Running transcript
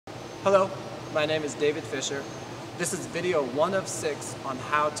Hello, my name is David Fischer. This is video 1 of 6 on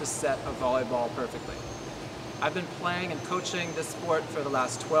how to set a volleyball perfectly. I've been playing and coaching this sport for the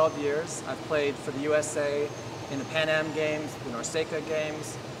last 12 years. I've played for the USA in the Pan Am Games, the Norseka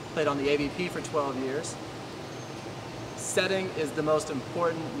Games, played on the AVP for 12 years. Setting is the most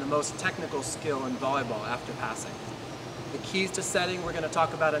important and the most technical skill in volleyball after passing. The keys to setting we're going to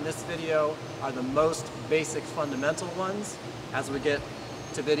talk about in this video are the most basic fundamental ones. As we get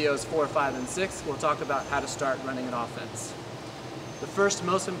to videos 4, 5, and 6, we'll talk about how to start running an offense. The first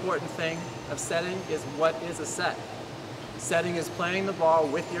most important thing of setting is what is a set. Setting is playing the ball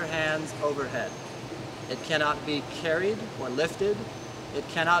with your hands overhead. It cannot be carried or lifted. It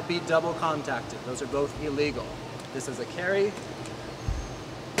cannot be double contacted. Those are both illegal. This is a carry.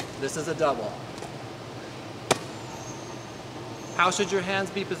 This is a double. How should your hands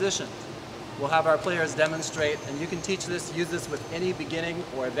be positioned? We'll have our players demonstrate, and you can use this with any beginning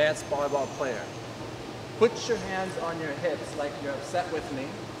or advanced volleyball player. Put your hands on your hips like you're set with me.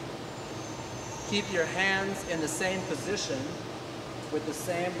 Keep your hands in the same position with the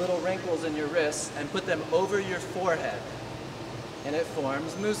same little wrinkles in your wrists and put them over your forehead. And it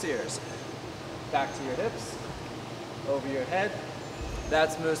forms moose ears. Back to your hips, over your head.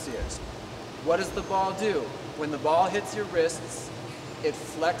 That's moose ears. What does the ball do? When the ball hits your wrists, it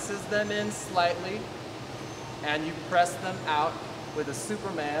flexes them in slightly and you press them out with a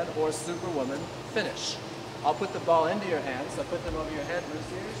Superman or Superwoman finish. I'll put the ball into your hands, so put them over your head,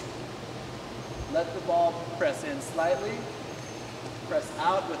 moose ears. Let the ball press in slightly, press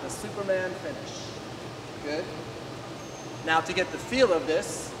out with a Superman finish. Good. Now to get the feel of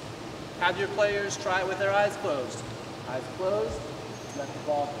this, have your players try it with their eyes closed. Eyes closed, let the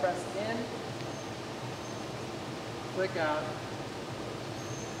ball press in, click out.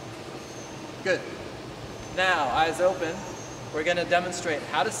 Good. Now, eyes open, we're going to demonstrate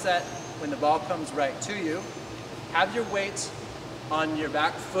how to set when the ball comes right to you. Have your weight on your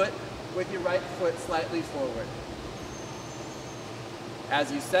back foot with your right foot slightly forward.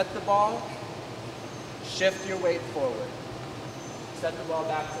 As you set the ball, shift your weight forward. Set the ball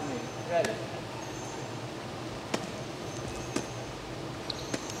back to me. Ready?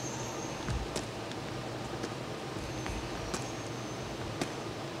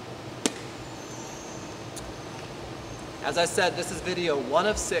 As I said, this is video 1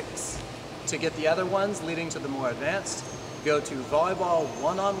 of 6. To get the other ones leading to the more advanced, go to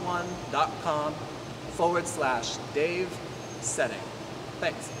volleyball1on1.com/Dave Setting.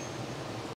 Thanks.